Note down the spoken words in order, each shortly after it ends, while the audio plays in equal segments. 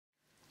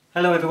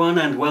Hello everyone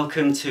and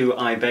welcome to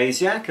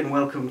ibaisaic and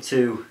welcome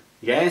to,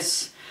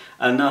 yes,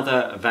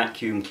 another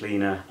vacuum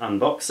cleaner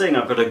unboxing.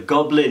 I've got a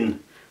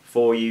Goblin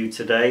for you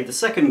today, the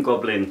second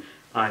Goblin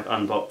I've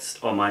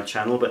unboxed on my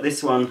channel, but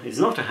this one is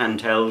not a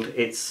handheld,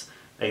 it's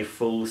a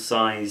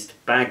full-sized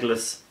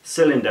bagless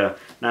cylinder.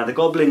 Now the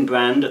Goblin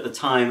brand at the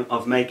time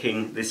of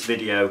making this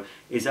video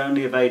is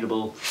only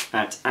available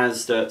at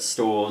Asda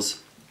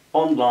stores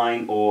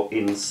online or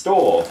in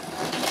store,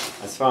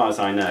 as far as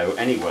I know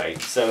anyway.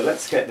 So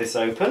let's get this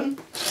open.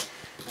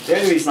 The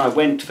only reason I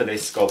went for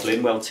this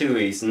Goblin, well, two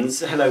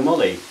reasons. Hello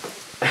Molly.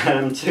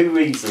 Two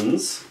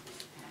reasons.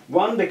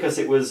 One, because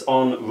it was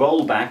on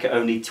rollback at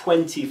only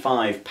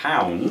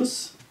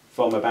 £25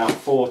 from about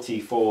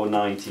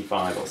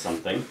 £44.95 or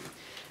something.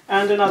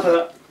 And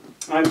another,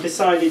 I've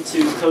decided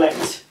to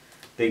collect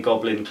the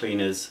Goblin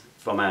cleaners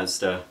from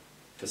Asda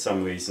for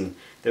some reason.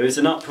 There is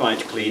an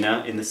upright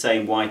cleaner in the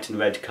same white and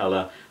red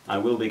colour. I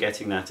will be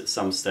getting that at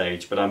some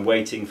stage, but I'm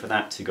waiting for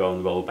that to go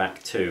on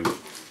rollback too,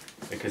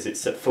 because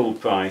it's at full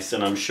price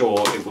and I'm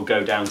sure it will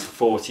go down to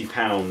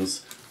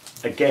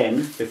 £40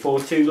 again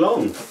before too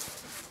long.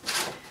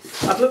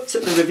 I've looked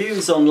at the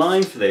reviews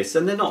online for this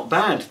and they're not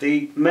bad.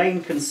 The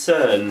main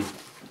concern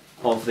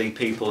of the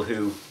people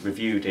who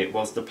reviewed it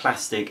was the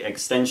plastic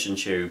extension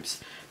tubes,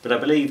 but I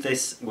believe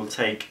this will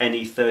take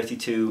any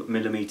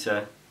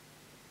 32mm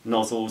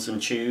nozzles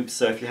and tubes,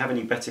 so if you have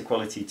any better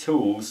quality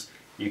tools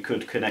you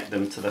could connect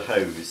them to the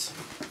hose.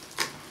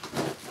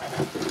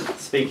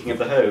 Speaking of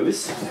the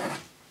hose,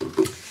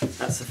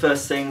 that's the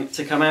first thing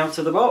to come out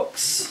of the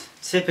box.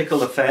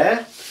 Typical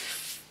affair.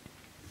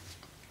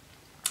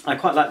 I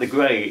quite like the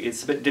grey,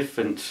 it's a bit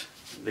different,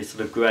 this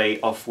sort of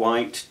grey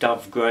off-white,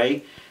 dove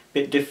grey,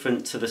 bit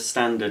different to the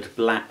standard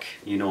black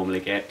you normally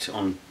get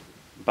on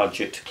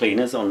budget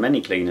cleaners, on many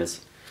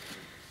cleaners.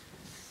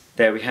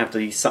 There we have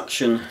the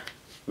suction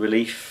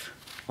relief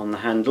on the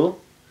handle,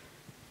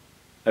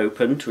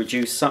 open to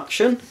reduce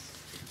suction.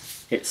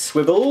 It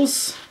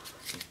swivels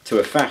to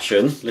a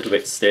fashion, a little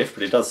bit stiff,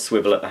 but it does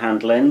swivel at the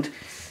handle end,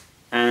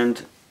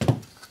 and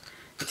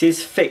it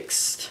is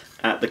fixed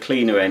at the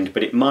cleaner end,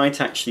 but it might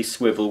actually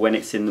swivel when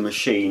it's in the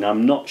machine.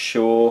 I'm not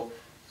sure,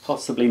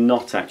 possibly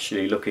not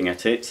actually looking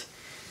at it.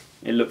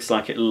 It looks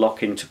like it'll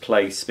lock into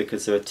place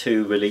because there are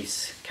two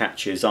release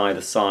catches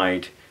either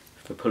side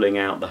for pulling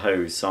out the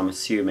hose, so I'm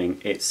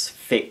assuming it's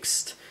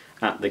fixed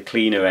at the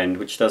cleaner end,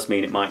 which does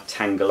mean it might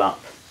tangle up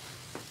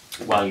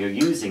while you're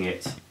using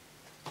it.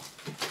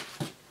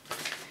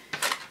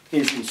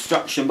 Here's the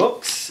instruction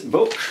book,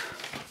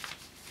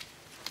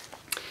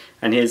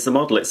 and here's the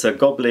model. It's a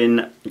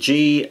Goblin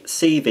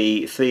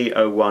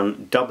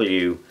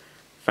GCV301W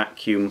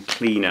vacuum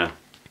cleaner.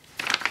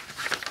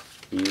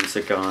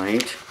 User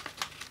guide.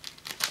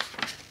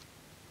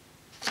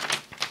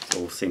 It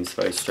all seems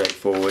very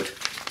straightforward.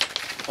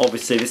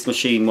 Obviously this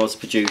machine was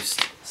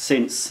produced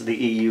since the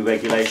EU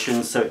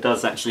regulations, so it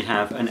does actually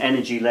have an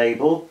energy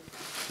label,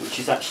 which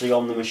is actually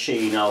on the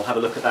machine. I'll have a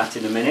look at that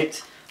in a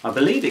minute. I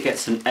believe it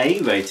gets an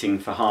A rating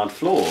for hard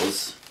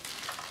floors,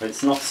 but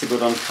it's not so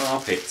good on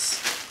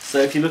carpets. So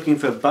if you're looking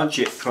for a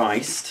budget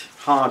priced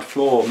hard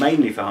floor,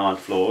 mainly for hard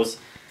floors,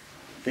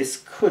 this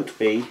could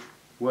be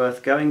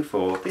worth going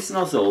for. This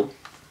nozzle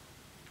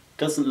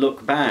doesn't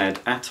look bad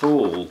at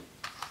all.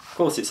 Of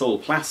course it's all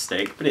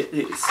plastic, but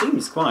it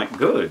seems quite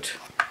good.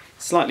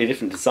 Slightly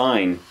different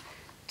design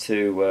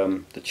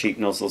to the cheap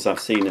nozzles I've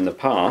seen in the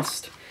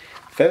past.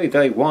 Very,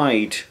 very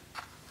wide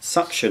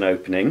suction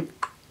opening.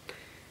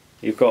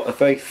 You've got a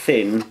very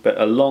thin but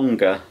a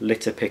longer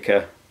litter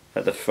picker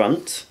at the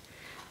front.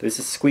 There's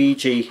a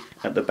squeegee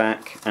at the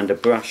back and a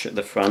brush at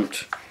the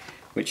front,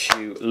 which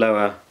you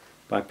lower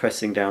by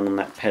pressing down on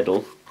that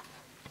pedal.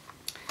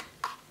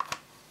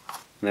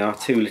 And there are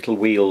two little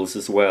wheels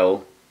as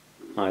well,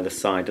 either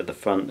side at the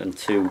front and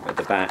two at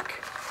the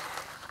back.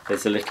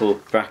 There's a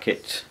little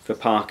bracket for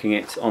parking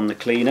it on the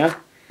cleaner.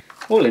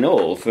 All in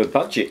all, for a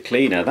budget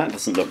cleaner, that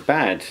doesn't look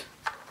bad.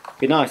 It'd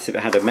be nice if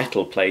it had a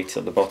metal plate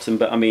at the bottom,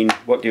 but I mean,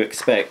 what do you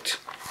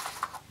expect?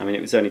 I mean,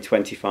 it was only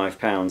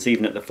 £25,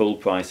 even at the full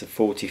price of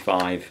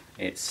 £45,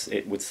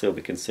 it would still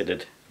be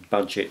considered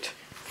budget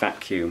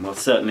vacuum. Well,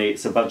 certainly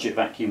it's a budget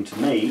vacuum to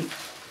me.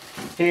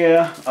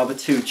 Here are the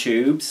two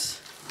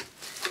tubes.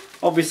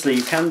 Obviously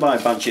you can buy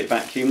budget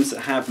vacuums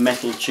that have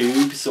metal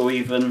tubes or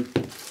even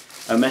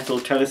a metal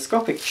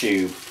telescopic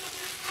tube.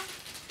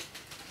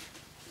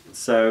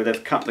 So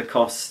they've cut the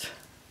cost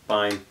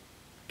by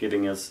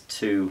giving us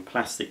two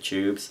plastic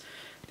tubes.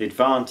 The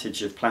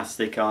advantage of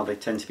plastic are they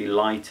tend to be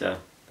lighter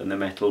than the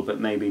metal, but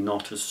maybe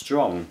not as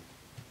strong.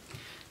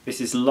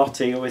 This is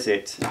Lottie, or is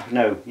it?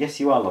 No,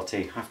 yes you are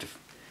Lottie.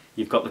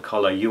 You've got the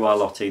collar, you are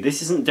Lottie.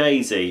 This isn't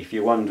Daisy, if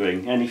you're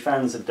wondering. Any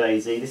fans of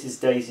Daisy? This is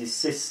Daisy's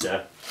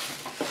sister.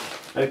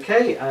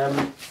 Okay,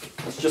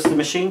 it's just the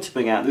machine to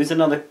bring out. There is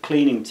another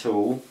cleaning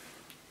tool.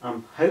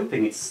 I'm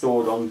hoping it's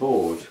stored on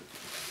board.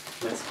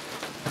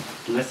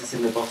 Unless it's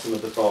in the bottom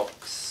of the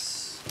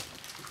box.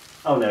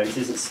 Oh no, it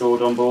isn't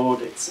stored on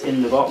board, it's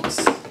in the box.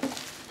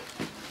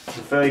 It's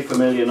a very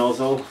familiar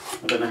nozzle.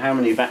 I don't know how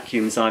many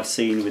vacuums I've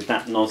seen with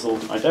that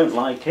nozzle. I don't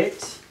like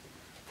it.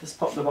 just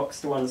pop the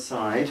box to one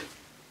side.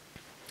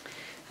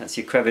 That's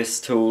your crevice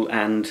tool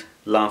and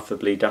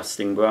laughably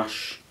dusting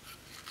brush.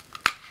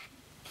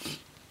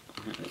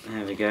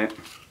 There we go.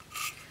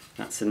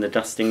 That's in the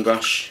dusting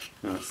brush.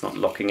 No, it's not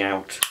locking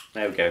out.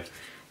 There we go.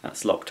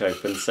 That's locked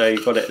open. So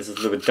you've got it as a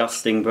little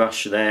dusting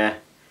brush there.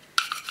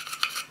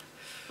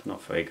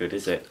 Not very good,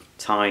 is it?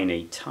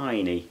 Tiny,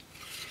 tiny.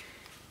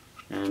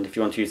 And if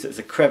you want to use it as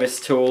a crevice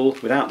tool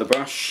without the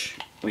brush,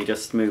 we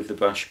just move the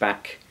brush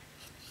back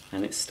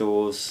and it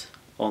stores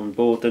on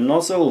board the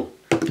nozzle.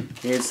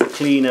 Here's the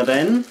cleaner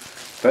then.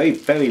 Very,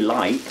 very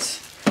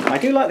light. I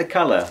do like the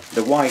colour,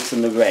 the white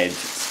and the red.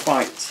 It's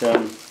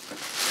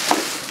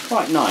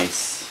quite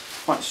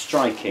nice, quite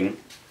striking.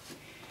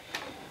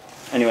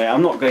 Anyway,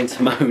 I'm not going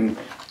to moan.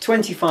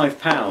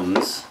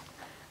 £25.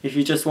 If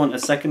you just want a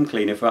second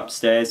cleaner for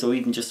upstairs or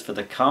even just for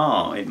the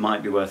car, it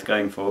might be worth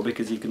going for,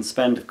 because you can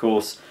spend, of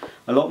course,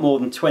 a lot more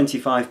than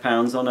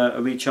 £25 on a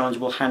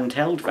rechargeable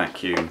handheld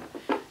vacuum.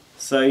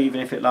 So even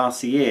if it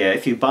lasts a year,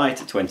 if you buy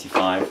it at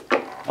 25,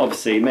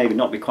 obviously maybe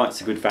not be quite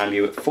so good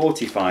value at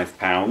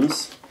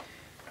 £45.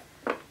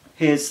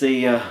 Here's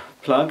the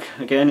plug.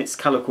 Again, it's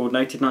colour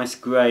coordinated, nice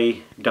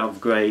grey,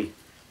 dove grey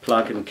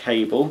plug and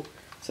cable.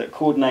 So it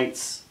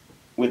coordinates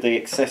with the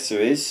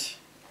accessories.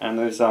 And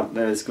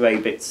there's grey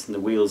bits and the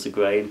wheels are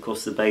grey, and of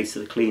course the base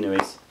of the cleaner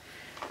is.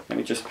 Let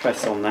me just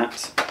press on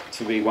that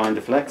to rewind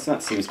the flex.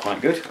 That seems quite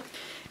good.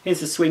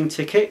 Here's the swing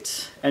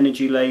ticket,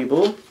 energy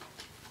label.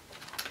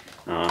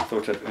 Oh, I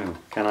thought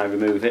can I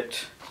remove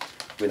it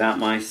without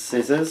my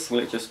scissors? Will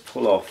it just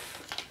pull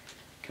off?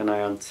 Can I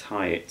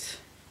untie it?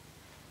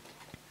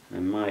 I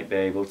might be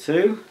able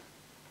to.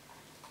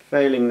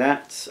 Failing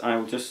that, I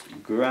will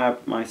just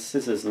grab my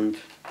scissors and...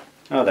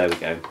 oh, there we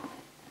go.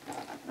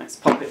 Let's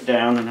pop it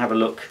down and have a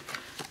look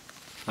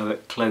a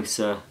bit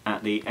closer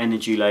at the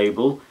energy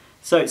label.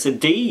 So it's a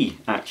D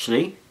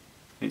actually.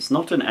 It's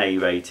not an A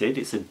rated,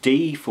 it's a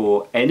D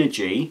for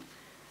energy.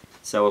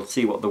 So we'll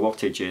see what the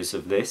wattage is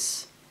of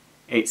this.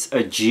 It's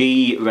a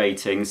G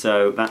rating,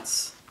 so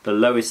that's the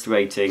lowest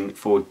rating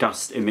for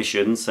dust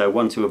emissions. So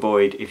one to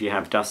avoid if you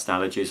have dust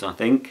allergies, I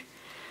think.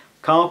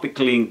 Carpet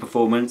cleaning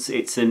performance,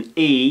 it's an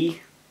E.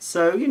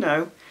 So, you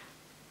know,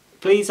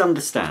 please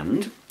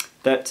understand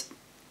that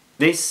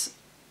this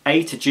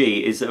A to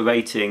G is a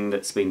rating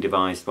that's been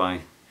devised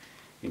by,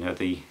 you know,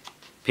 the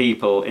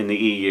people in the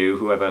EU,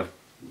 whoever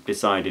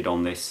decided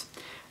on this.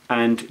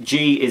 And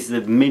G is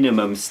the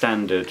minimum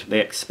standard they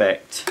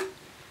expect.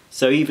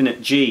 So even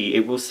at G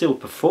it will still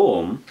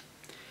perform,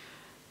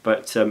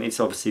 but it's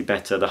obviously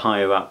better the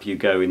higher up you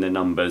go in the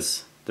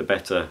numbers, the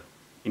better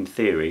in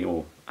theory,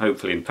 or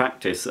hopefully in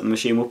practice, that the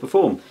machine will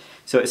perform.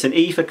 So it's an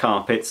E for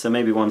carpet, so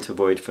maybe one to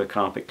avoid for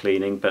carpet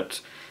cleaning,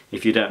 but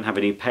if you don't have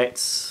any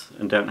pets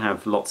and don't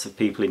have lots of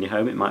people in your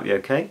home, it might be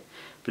okay.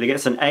 But it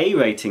gets an A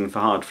rating for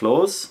hard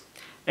floors,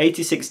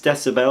 86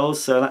 decibels,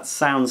 so that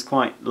sounds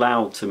quite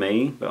loud to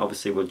me, but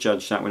obviously we'll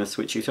judge that when I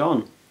switch it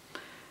on.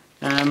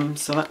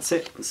 So that's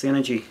it, that's the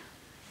energy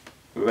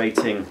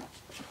rating.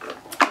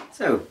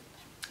 So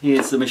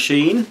here's the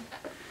machine.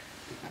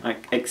 I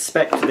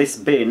expect this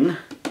bin,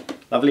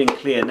 lovely and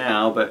clear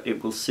now, but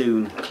it will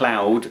soon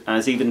cloud,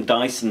 as even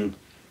Dyson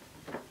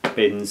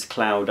bins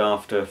cloud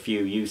after a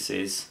few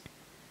uses.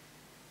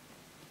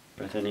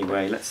 But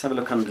anyway, let's have a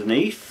look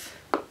underneath.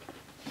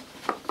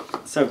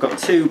 So I've got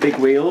two big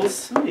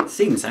wheels. It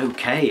seems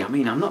okay. I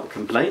mean, I'm not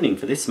complaining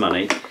for this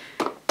money.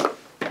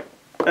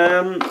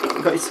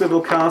 Got your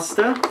swivel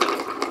caster.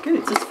 Again,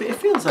 it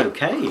feels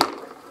okay. You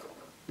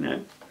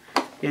know,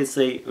 here's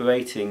the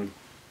rating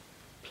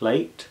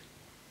plate,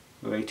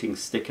 rating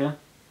sticker.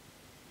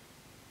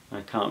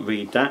 I can't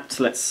read that.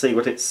 Let's see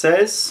what it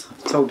says.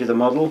 I've told you the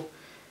model.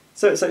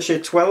 So it's actually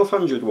a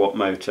 1200 watt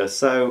motor,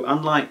 so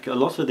unlike a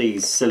lot of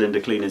these cylinder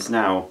cleaners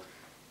now,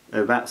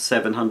 they're about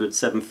 700,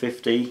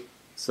 750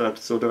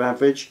 sort of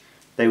average,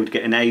 they would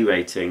get an A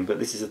rating, but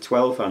this is a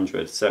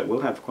 1200, so it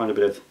will have quite a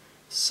bit of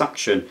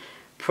suction.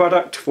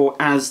 Product for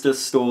Asda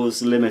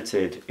Stores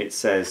Limited, it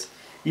says.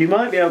 You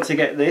might be able to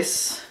get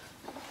this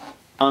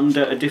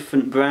under a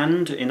different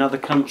brand in other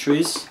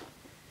countries.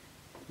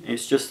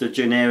 It's just a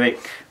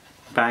generic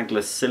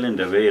Bagless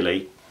cylinder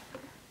really.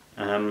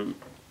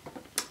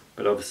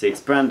 But obviously it's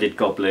branded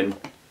Goblin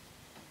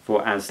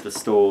for Asda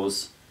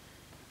stores,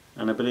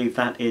 and I believe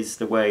that is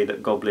the way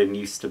that Goblin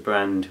used to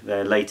brand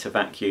their later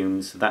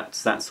vacuums.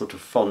 That's that sort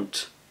of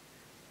font.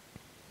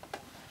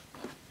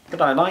 But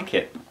I like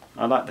it.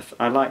 I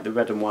like the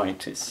red and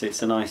white.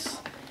 It's a nice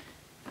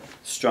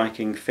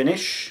striking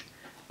finish.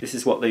 This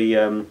is what the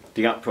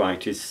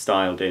upright is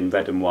styled in,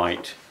 red and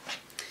white.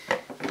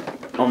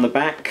 On the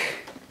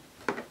back,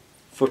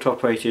 foot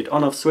operated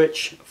on-off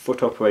switch,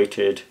 foot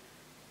operated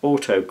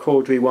auto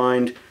cord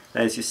rewind.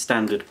 There's your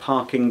standard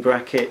parking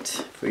bracket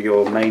for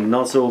your main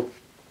nozzle.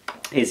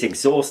 Here's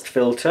exhaust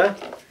filter,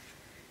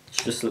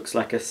 which just looks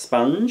like a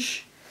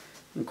sponge,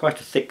 and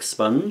quite a thick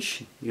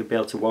sponge. You'll be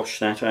able to wash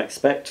that, I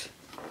expect.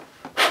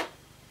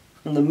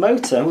 And the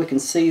motor, we can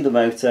see the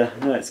motor.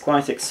 No, it's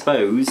quite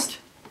exposed.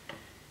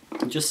 You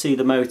can just see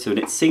the motor, and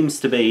it seems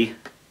to be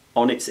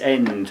on its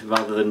end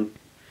rather than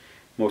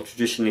more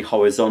traditionally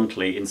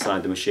horizontally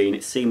inside the machine.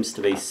 It seems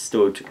to be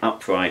stood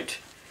upright.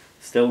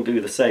 Still do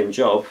the same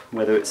job,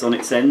 whether it's on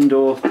its end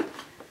or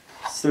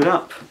stood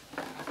up.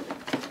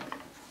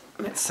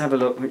 Let's have a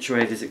look, which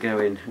way does it go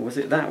in? Was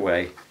it that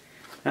way?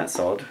 That's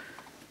odd.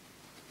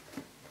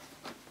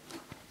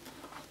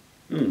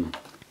 I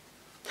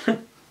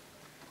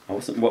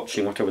wasn't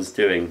watching what I was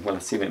doing. Well, I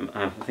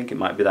think it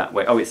might be that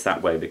way. Oh, it's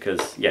that way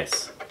because,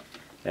 yes,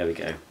 there we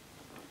go.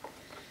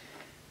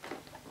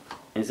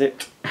 Is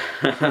it?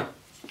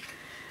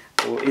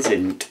 Or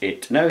isn't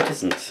it? No, it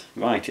isn't.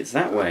 Right, it's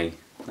that way.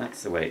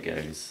 That's the way it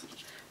goes.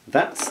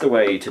 That's the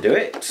way to do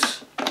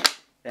it.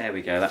 There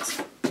we go,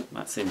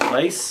 that's in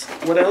place.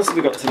 What else have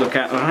we got to look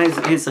at? Well,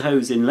 here's the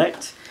hose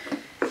inlet.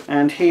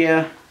 And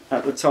here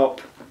at the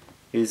top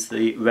is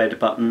the red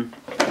button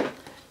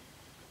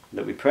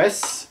that we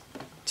press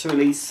to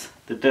release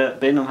the dirt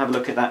bin. I'll have a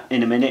look at that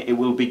in a minute. It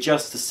will be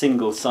just a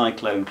single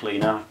cyclone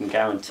cleaner. I can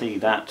guarantee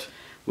that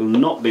will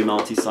not be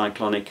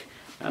multi-cyclonic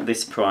at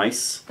this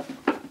price.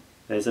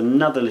 There's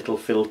another little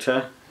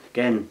filter.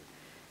 Again,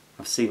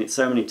 I've seen it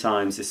so many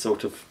times, this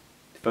sort of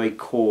very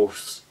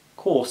coarse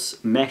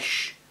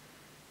mesh.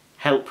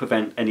 Help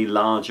prevent any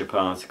larger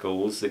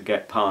particles that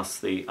get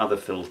past the other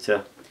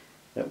filter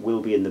that will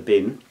be in the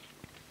bin.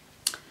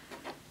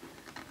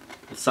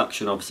 The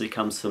suction obviously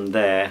comes from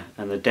there,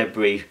 and the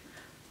debris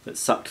that's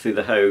sucked through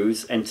the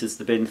hose enters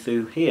the bin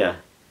through here.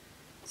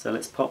 So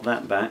let's pop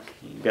that back.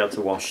 You'll be able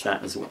to wash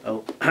that as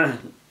well.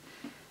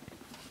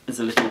 There's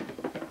a little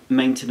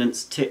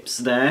maintenance tips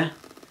there.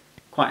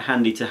 Quite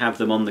handy to have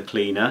them on the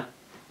cleaner.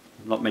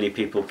 Not many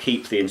people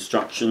keep the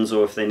instructions,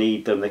 or if they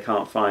need them they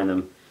can't find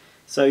them.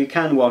 So you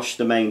can wash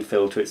the main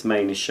filter. It's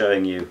mainly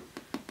showing you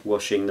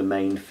washing the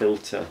main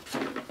filter.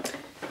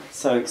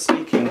 So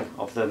speaking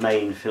of the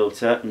main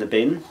filter and the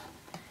bin,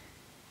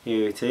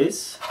 here it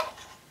is.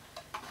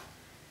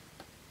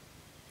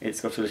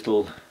 It's got a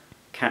little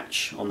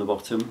catch on the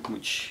bottom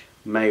which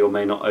may or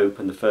may not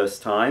open the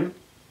first time.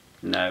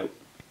 No,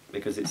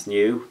 because it's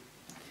new.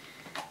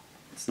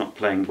 It's not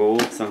playing ball,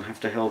 so I'll have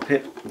to help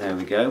it. There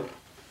we go.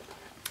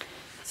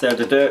 So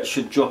the dirt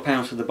should drop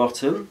out of the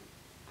bottom.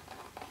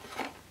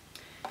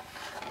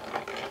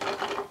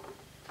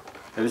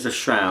 There is a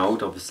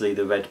shroud, obviously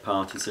the red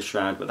part is a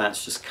shroud, but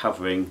that's just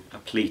covering a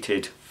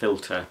pleated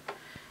filter.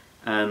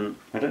 I don't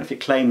know if it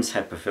claims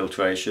HEPA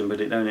filtration,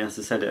 but it only, as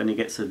I said, it only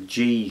gets a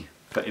G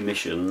for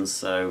emissions,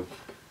 so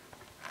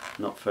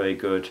not very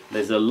good.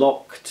 There's a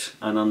locked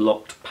and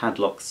unlocked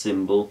padlock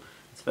symbol.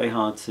 It's very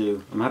hard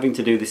to... I'm having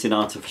to do this in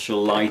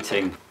artificial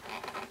lighting,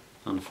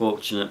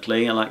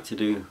 unfortunately. I like to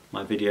do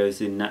my videos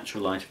in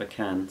natural light if I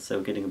can, so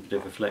we're getting a bit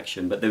of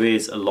reflection. But there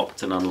is a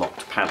locked and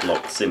unlocked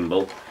padlock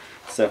symbol.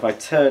 So if I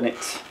turn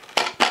it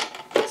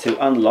to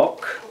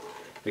unlock,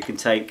 we can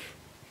take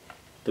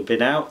the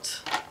bin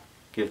out,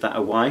 give that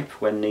a wipe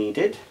when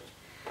needed.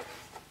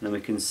 And then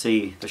we can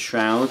see the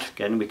shroud.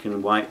 Again, we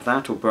can wipe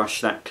that or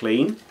brush that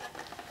clean.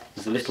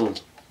 There's a little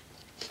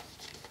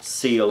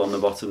seal on the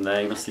bottom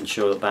there. You must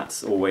ensure that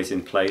that's always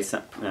in place.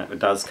 That it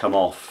does come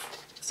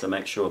off, so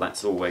make sure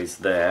that's always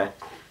there.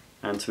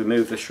 And to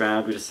remove the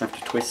shroud, we just have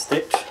to twist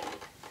it.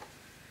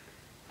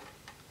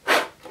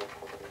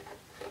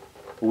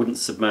 I wouldn't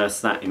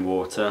submerge that in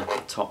water,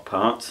 the top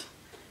part,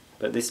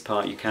 but this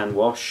part you can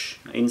wash.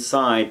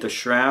 Inside the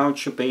shroud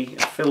should be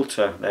a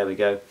filter. There we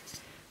go.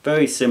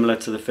 Very similar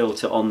to the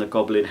filter on the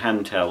Goblin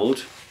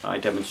handheld I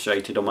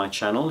demonstrated on my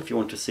channel. If you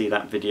want to see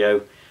that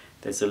video,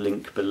 there's a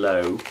link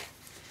below.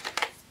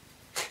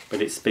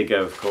 But it's bigger,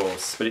 of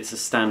course, but it's a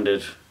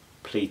standard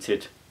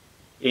pleated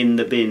in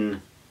the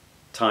bin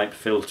type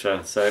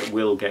filter, so it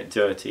will get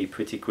dirty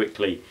pretty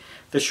quickly.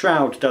 The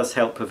shroud does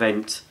help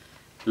prevent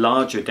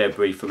larger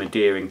debris from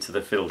adhering to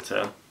the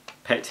filter,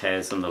 pet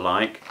hairs and the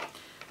like,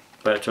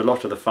 but a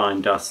lot of the fine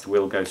dust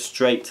will go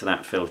straight to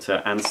that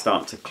filter and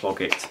start to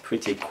clog it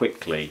pretty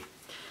quickly.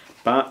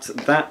 But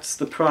that's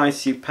the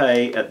price you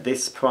pay at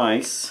this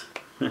price.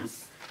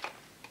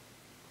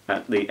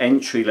 At the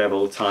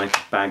entry-level type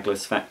of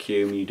bagless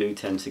vacuum, you do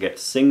tend to get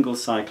single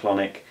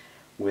cyclonic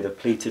with a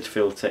pleated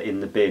filter in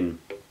the bin.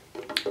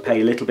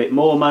 Pay a little bit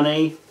more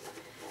money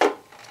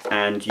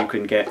and you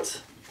can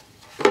get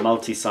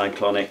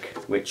multi-cyclonic,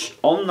 which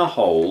on the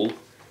whole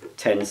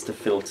tends to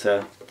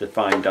filter the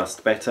fine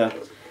dust better.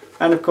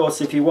 And of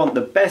course, if you want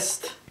the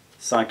best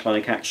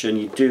cyclonic action,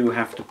 you do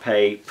have to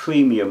pay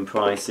premium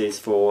prices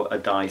for a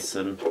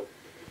Dyson.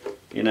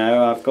 You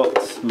know, I've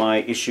got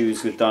my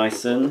issues with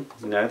Dyson,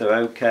 you know, they're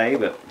okay,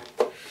 but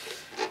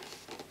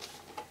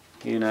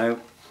you know,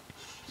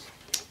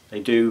 they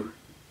do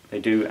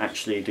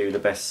actually do the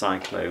best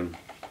cyclone.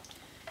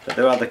 But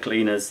there are other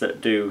cleaners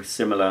that do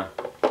similar,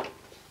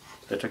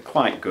 that are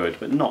quite good,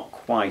 but not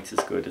quite as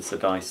good as the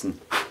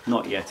Dyson.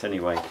 Not yet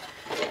anyway.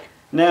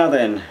 Now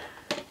then,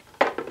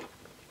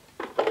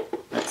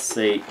 let's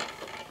see,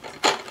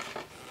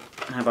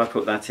 have I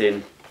put that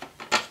in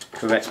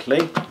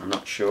correctly? I'm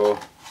not sure.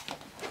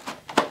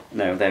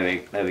 No, there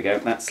we go,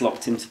 that's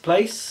locked into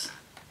place.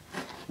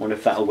 Wonder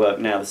if that'll work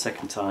now the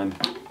second time.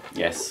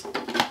 Yes.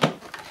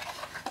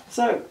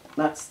 So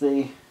that's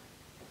the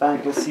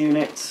Bagless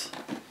unit,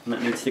 and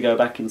that needs to go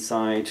back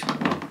inside,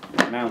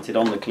 mounted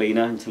on the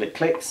cleaner until it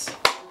clicks.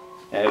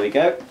 There we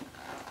go.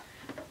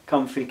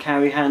 Comfy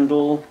carry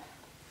handle.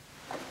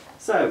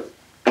 So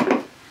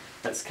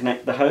let's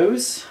connect the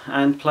hose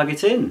and plug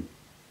it in.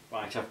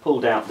 Right, I've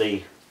pulled out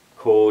the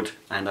cord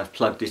and I've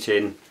plugged it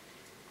in.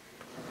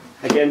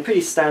 Again,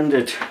 pretty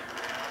standard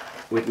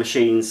with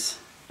machines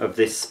of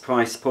this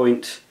price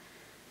point.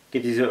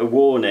 Gives you a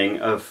warning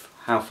of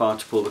how far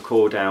to pull the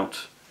cord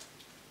out.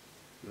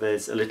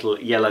 There's a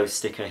little yellow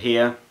sticker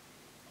here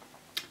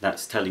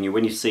that's telling you,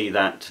 when you see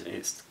that,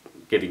 it's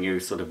giving you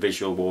sort of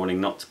visual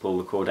warning not to pull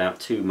the cord out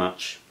too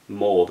much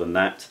more than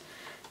that.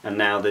 And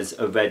now there's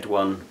a red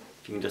one,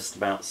 if you can just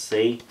about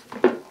see.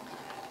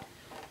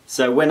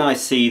 So when I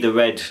see the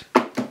red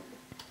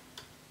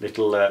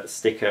little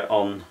sticker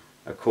on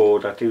a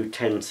cord, I do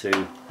tend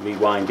to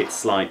rewind it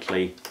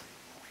slightly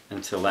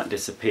until that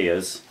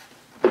disappears.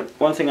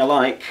 One thing I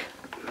like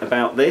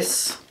about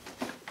this,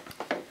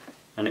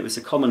 and it was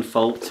a common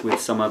fault with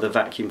some other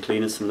vacuum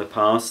cleaners from the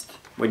past,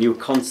 when you were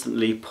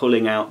constantly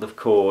pulling out the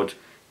cord,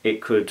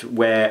 it could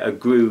wear a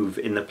groove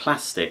in the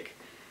plastic.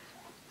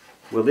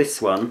 Well,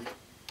 this one,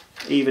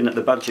 even at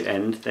the budget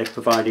end, they've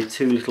provided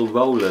two little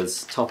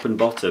rollers, top and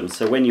bottom,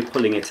 so when you're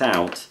pulling it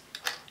out,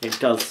 it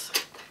does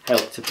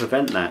help to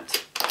prevent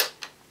that.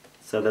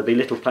 So there'll be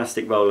little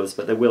plastic rollers,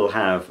 but they will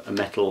have a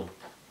metal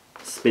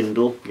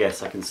spindle.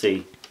 Yes, I can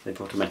see they've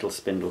got a metal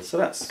spindle, so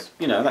that's,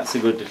 you know, that's a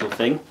good little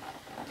thing.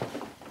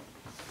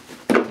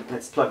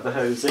 Let's plug the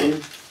hose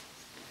in.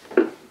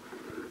 I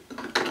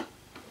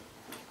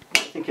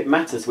think it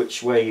matters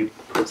which way you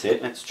put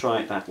it. Let's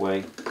try it that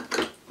way.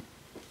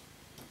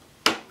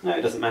 No,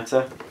 it doesn't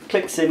matter.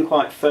 Clicks in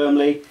quite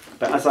firmly,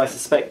 but as I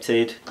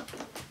suspected,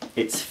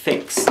 it's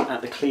fixed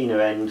at the cleaner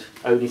end,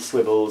 only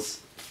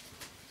swivels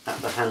at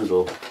the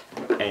handle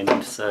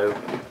end, so,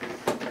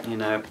 you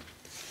know,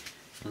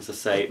 as I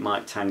say, it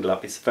might tangle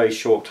up. It's a very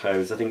short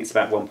hose. I think it's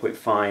about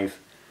 1.5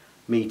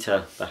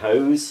 metre, the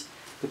hose.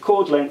 The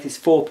cord length is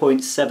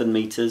 4.7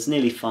 metres,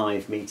 nearly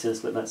 5 metres,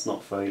 but that's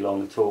not very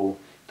long at all.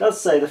 It does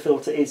say the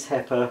filter is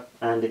HEPA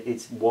and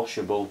it's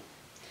washable,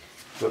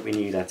 but we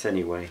knew that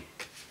anyway.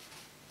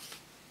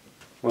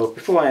 Well,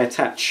 before I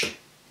attach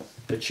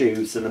the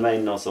tubes and the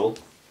main nozzle,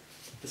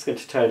 I'm just going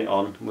to turn it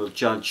on and we'll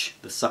judge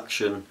the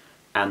suction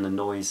and the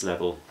noise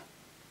level.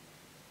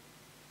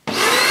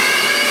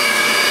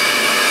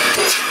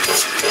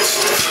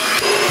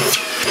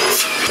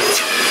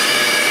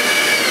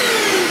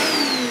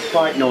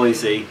 Quite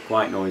noisy,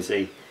 quite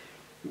noisy.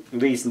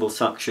 Reasonable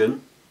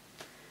suction,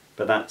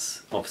 but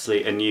that's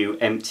obviously a new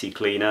empty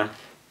cleaner.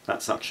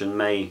 That suction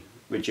may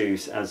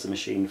reduce as the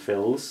machine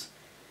fills.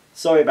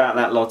 Sorry about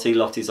that, Lottie.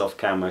 Lottie's off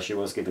camera. She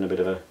was given a bit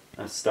of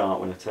a start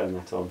when I turned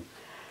that on.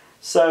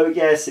 So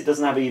yes, it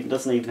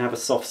doesn't even have a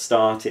soft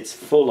start. It's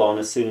full on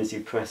as soon as you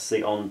press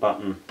the on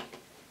button.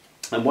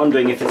 I'm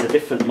wondering if it's a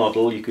different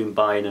model you can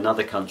buy in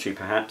another country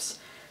perhaps.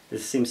 There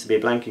seems to be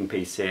a blanking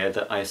piece here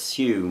that I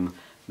assume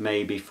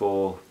may be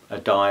for a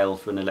dial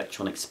for an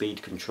electronic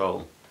speed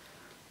control.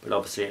 But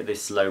obviously at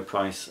this low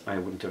price I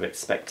wouldn't have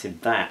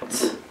expected that.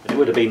 But it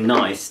would have been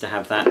nice to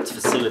have that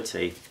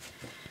facility.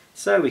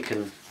 So we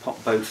can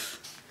pop both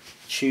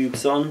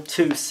tubes on,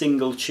 two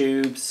single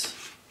tubes.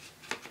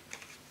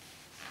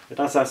 But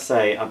as I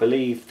say, I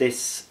believe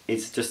this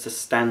is just a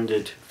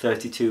standard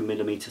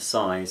 32mm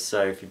size,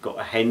 so if you've got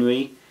a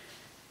Henry,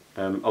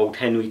 old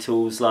Henry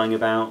tools lying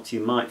about,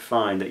 you might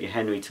find that your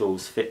Henry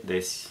tools fit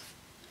this.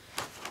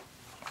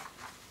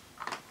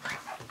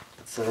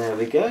 So there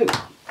we go.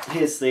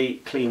 Here's the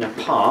cleaner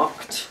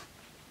parked.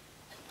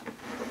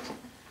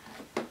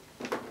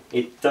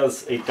 It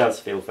does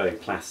feel very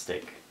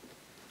plastic.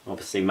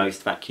 Obviously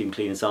most vacuum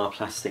cleaners are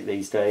plastic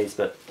these days,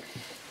 but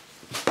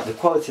the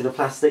quality of the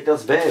plastic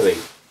does vary.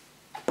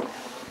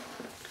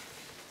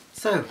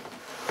 So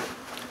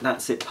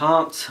that's it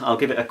parked. I'll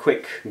give it a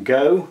quick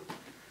go.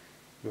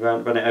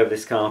 Run it over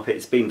this carpet.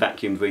 It's been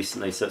vacuumed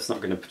recently, so it's not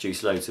going to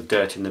produce loads of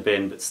dirt in the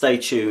bin, but stay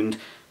tuned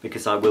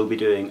because I will be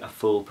doing a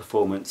full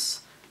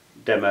performance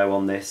demo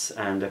on this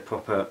and a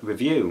proper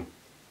review.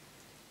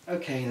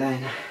 Okay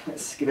then,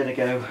 let's give it a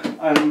go.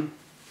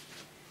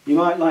 You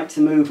might like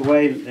to move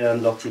away,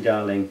 Lottie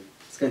darling.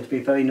 It's going to be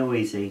very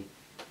noisy.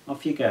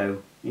 Off you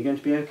go. You're going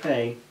to be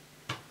okay.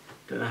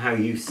 Don't know how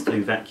used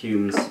to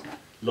vacuums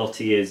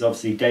Lottie is.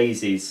 Obviously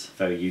Daisy's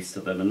very used to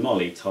them and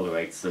Molly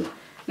tolerates them.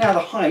 Now the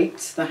height,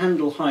 the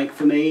handle height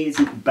for me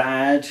isn't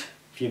bad.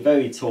 If you're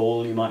very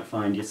tall you might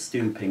find you're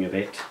stooping a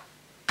bit.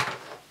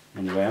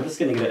 Anyway, I'm just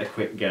going to give it a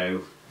quick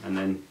go and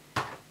then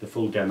the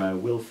full demo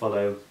will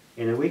follow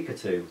in a week or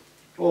two,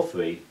 or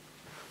 3.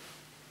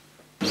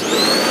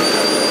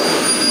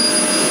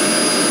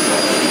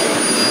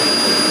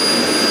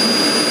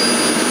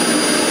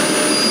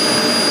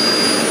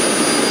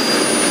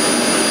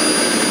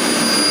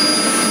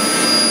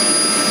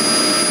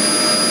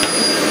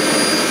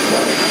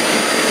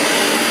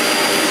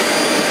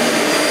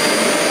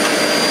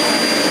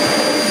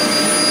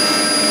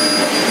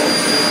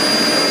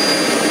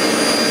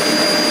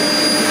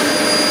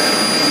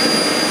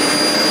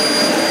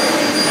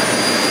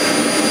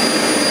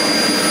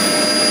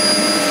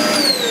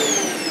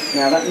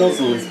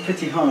 nozzle is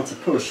pretty hard to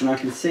push, and I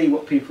can see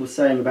what people are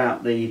saying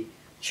about the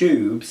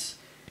tubes,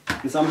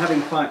 because I'm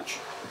having quite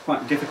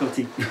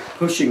difficulty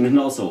pushing the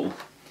nozzle.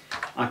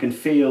 I can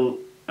feel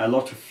a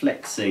lot of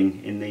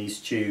flexing in these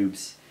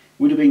tubes.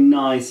 Would have been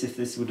nice if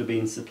this would have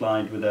been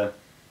supplied with a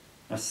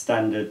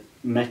standard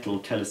metal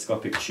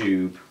telescopic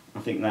tube. I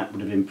think that would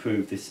have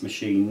improved this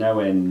machine no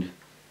end.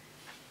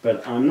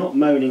 But I'm not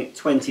moaning at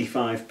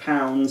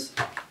 £25.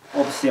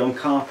 Obviously on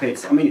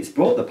carpets, I mean, it's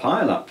brought the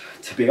pile up,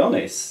 to be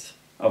honest.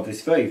 Of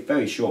this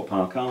very short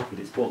pile carpet,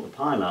 it's brought the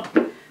pile up,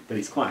 but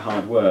it's quite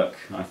hard work.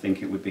 I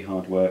think it would be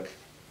hard work.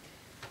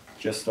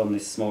 Just on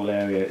this small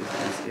area,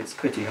 it's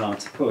pretty hard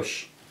to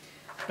push.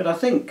 But I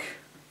think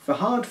for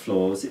hard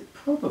floors, it'd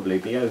probably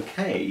be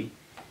okay,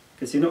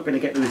 because you're not going to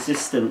get the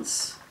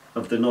resistance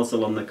of the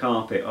nozzle on the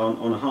carpet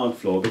on a hard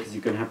floor, because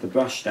you're going to have the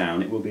brush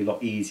down. It will be a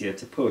lot easier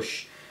to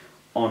push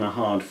on a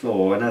hard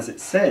floor, and as it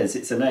says,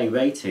 it's an A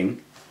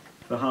rating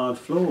for hard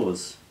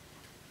floors.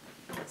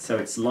 So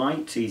it's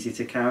light, easy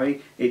to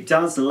carry. It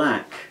does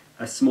lack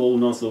a small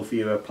nozzle for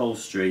your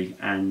upholstery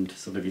and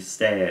sort of your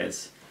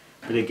stairs.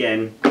 But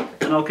again,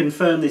 and I'll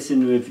confirm this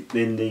in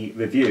the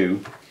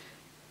review,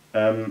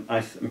 I'm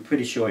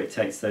pretty sure it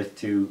takes those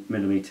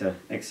 2mm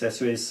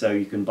accessories, so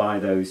you can buy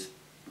those.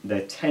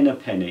 They're 10 a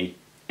penny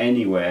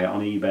anywhere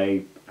on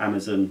eBay,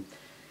 Amazon,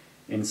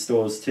 in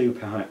stores too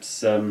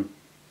perhaps.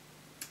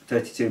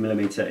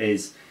 32mm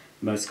is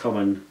the most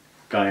common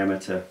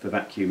diameter for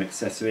vacuum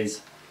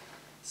accessories.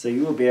 So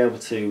you will be able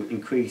to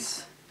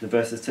increase the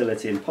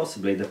versatility and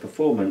possibly the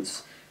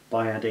performance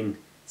by adding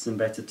some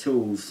better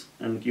tools,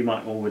 and you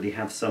might already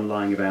have some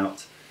lying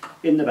about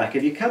in the back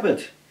of your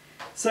cupboard.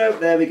 So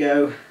there we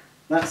go,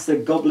 that's the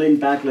Goblin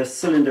Bagless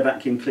cylinder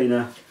vacuum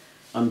cleaner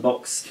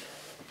unboxed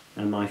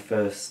and my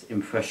first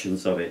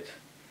impressions of it.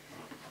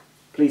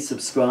 Please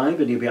subscribe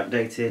and you'll be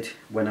updated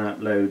when I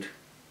upload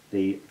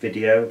the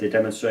video, the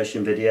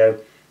demonstration video,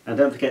 and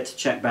don't forget to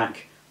check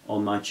back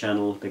on my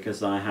channel,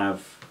 because I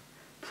have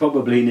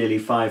probably nearly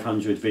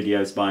 500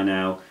 videos by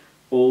now,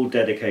 all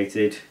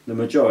dedicated, the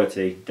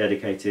majority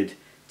dedicated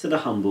to the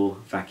humble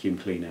vacuum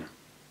cleaner.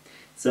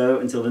 So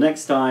until the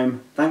next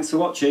time, thanks for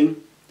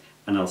watching,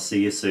 and I'll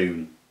see you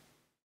soon.